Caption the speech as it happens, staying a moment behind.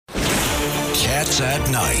Cats at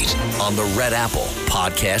Night on the Red Apple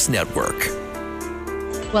Podcast Network.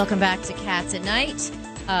 Welcome back to Cats at Night.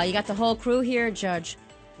 You got the whole crew here. Judge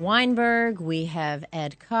Weinberg, we have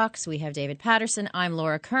Ed Cox, we have David Patterson. I'm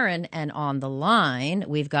Laura Curran, and on the line,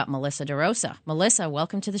 we've got Melissa DeRosa. Melissa,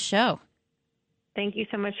 welcome to the show. Thank you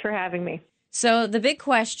so much for having me. So the big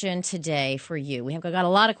question today for you, we have got a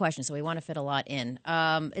lot of questions, so we want to fit a lot in.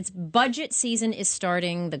 It's budget season is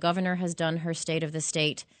starting. The governor has done her state of the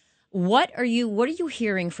state. What are you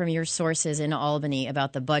hearing from your sources in Albany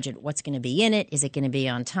about the budget? What's going to be in it? Is it going to be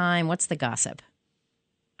on time? What's the gossip?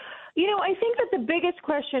 You know, I think that the biggest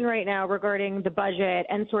question right now regarding the budget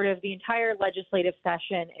and sort of the entire legislative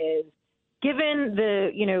session is, given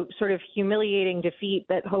the, sort of humiliating defeat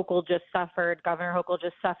that Governor Hochul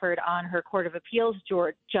just suffered on her Court of Appeals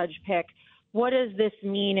judge pick, what does this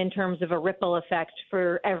mean in terms of a ripple effect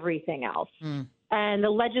for everything else? And the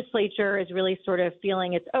legislature is really sort of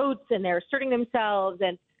feeling its oats, and they're asserting themselves.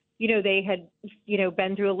 And, they had,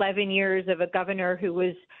 been through 11 years of a governor who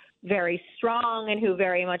was very strong and who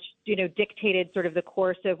very much, dictated sort of the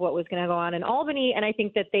course of what was going to go on in Albany. And I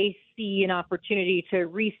think that they see an opportunity to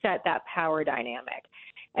reset that power dynamic.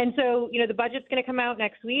 And so, the budget's going to come out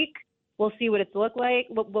next week. We'll see what it will look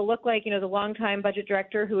like. The longtime budget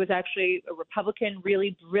director, who was actually a Republican,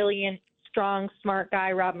 really brilliant, strong, smart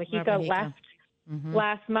guy, Rob Mujica, left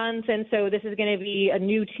last month. And so this is going to be a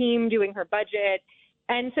new team doing her budget.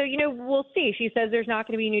 And so, we'll see. She says there's not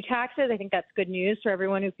going to be new taxes. I think that's good news for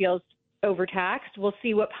everyone who feels overtaxed. We'll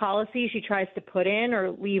see what policy she tries to put in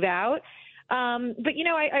or leave out. But,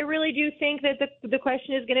 I really do think that the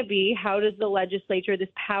question is going to be, how does the legislature, this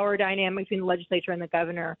power dynamic between the legislature and the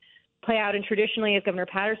governor, play out? And traditionally, as Governor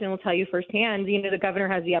Patterson will tell you firsthand, the governor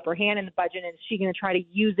has the upper hand in the budget, and is she going to try to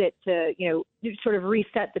use it to, sort of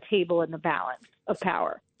reset the table and the balance of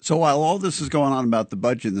power? So while all this is going on about the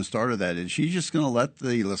budget and the start of that, is she just going to let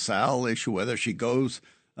the LaSalle issue, whether she goes,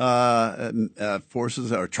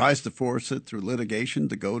 forces or tries to force it through litigation,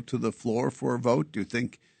 to go to the floor for a vote? Do you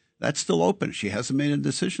think that's still open? She hasn't made a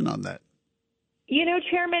decision on that.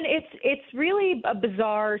 Chairman, it's really a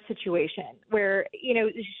bizarre situation where,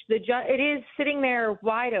 it is sitting there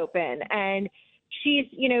wide open, and she's,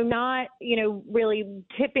 not, really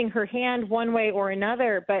tipping her hand one way or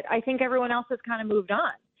another. But I think everyone else has kind of moved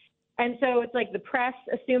on. And so it's like the press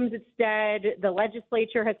assumes it's dead. The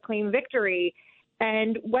legislature has claimed victory.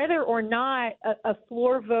 And whether or not a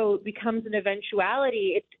floor vote becomes an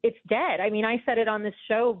eventuality, it's dead. I mean, I said it on this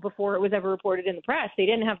show before it was ever reported in the press. They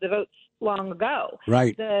didn't have the votes long ago.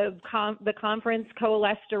 Right. The conference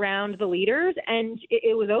coalesced around the leaders, and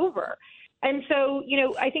it was over. And so,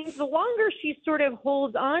 I think the longer she sort of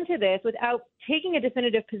holds on to this without taking a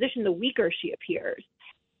definitive position, the weaker she appears.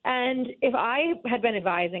 And if I had been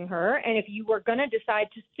advising her, and if you were going to decide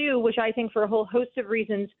to sue, which I think for a whole host of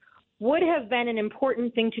reasons would have been an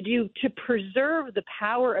important thing to do to preserve the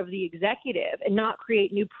power of the executive and not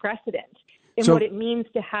create new precedent in what it means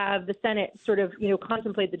to have the Senate sort of,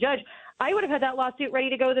 contemplate the judge, I would have had that lawsuit ready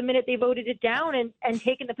to go the minute they voted it down and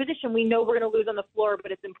taken the position. We know we're going to lose on the floor,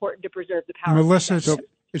 but it's important to preserve the power. Melissa,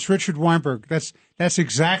 it's Richard Weinberg. That's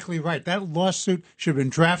exactly right. That lawsuit should have been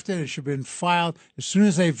drafted. It should have been filed as soon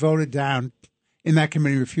as they voted down in that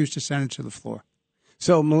committee, refused to send it to the floor.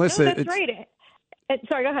 So, Melissa. No, that's right.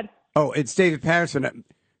 Sorry, go ahead. Oh, it's David Patterson.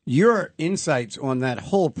 Your insights on that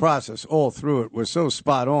whole process all through it were so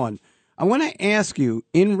spot on. I want to ask you,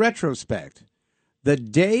 in retrospect, the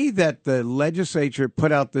day that the legislature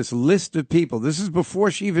put out this list of people, this is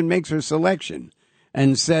before she even makes her selection,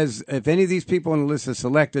 and says if any of these people on the list are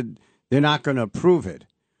selected, they're not going to approve it.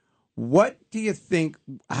 What do you think?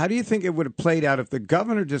 How do you think it would have played out if the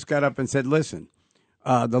governor just got up and said, listen,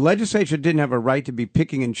 the legislature didn't have a right to be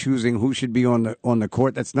picking and choosing who should be on the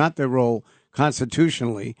court. That's not their role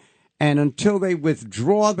constitutionally. And until they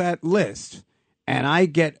withdraw that list, and I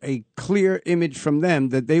get a clear image from them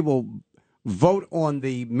that they will vote on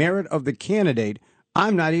the merit of the candidate,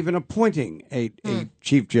 I'm not even appointing a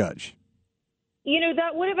chief judge.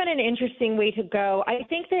 That would have been an interesting way to go. I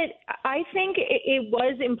think it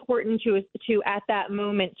was important to at that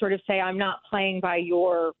moment sort of say, I'm not playing by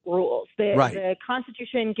your rules. The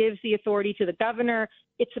Constitution gives the authority to the governor.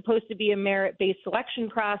 It's supposed to be a merit-based selection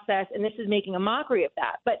process, and this is making a mockery of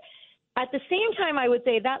that. But at the same time, I would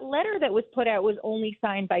say that letter that was put out was only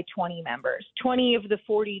signed by 20 members, 20 of the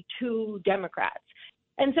 42 Democrats.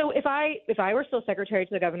 And so if I were still secretary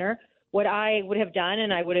to the governor, what I would have done,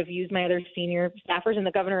 and I would have used my other senior staffers, and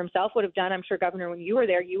the governor himself would have done, I'm sure, Governor, when you were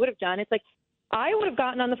there, you would have done, it's like I would have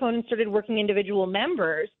gotten on the phone and started working individual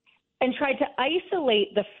members and tried to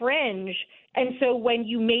isolate the fringe. And so when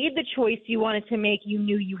you made the choice you wanted to make, you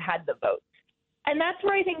knew you had the votes. And that's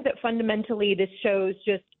where I think that fundamentally this shows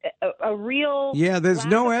just a real there's lack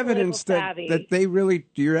no of evidence political that they really,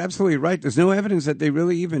 you're absolutely right, there's no evidence that they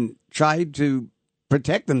really even tried to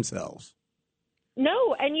protect themselves.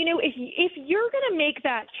 No, and if you're going to make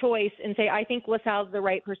that choice and say, I think LaSalle's the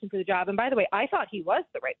right person for the job, and by the way, I thought he was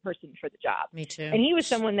the right person for the job. Me too. And he was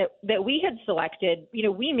someone that we had selected.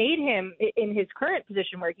 We made him in his current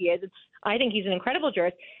position where he is. I think he's an incredible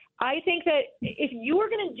jurist. I think that if you were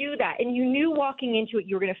going to do that and you knew walking into it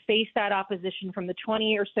you were going to face that opposition from the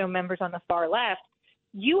 20 or so members on the far left,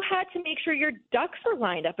 you had to make sure your ducks were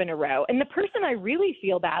lined up in a row. And the person I really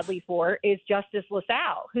feel badly for is Justice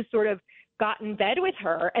LaSalle, who sort of got in bed with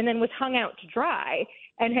her and then was hung out to dry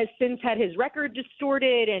and has since had his record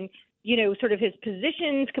distorted and, sort of his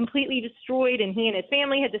positions completely destroyed. And he and his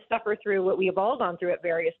family had to suffer through what we have all gone through at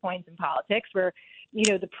various points in politics where,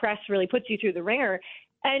 the press really puts you through the ringer.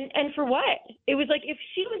 And for what? It was like if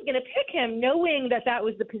she was going to pick him, knowing that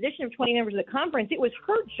was the position of 20 members of the conference, it was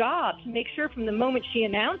her job to make sure from the moment she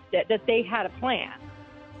announced it that they had a plan.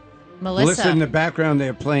 Melissa, in the background,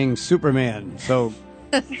 they're playing Superman. So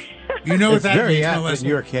you know what that very means, apt Melissa. in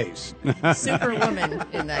your case. Superwoman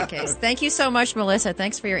in that case. Thank you so much, Melissa.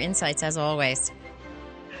 Thanks for your insights, as always.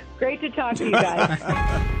 Great to talk to you guys.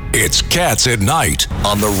 It's Cats at Night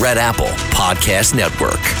on the Red Apple Podcast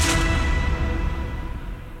Network.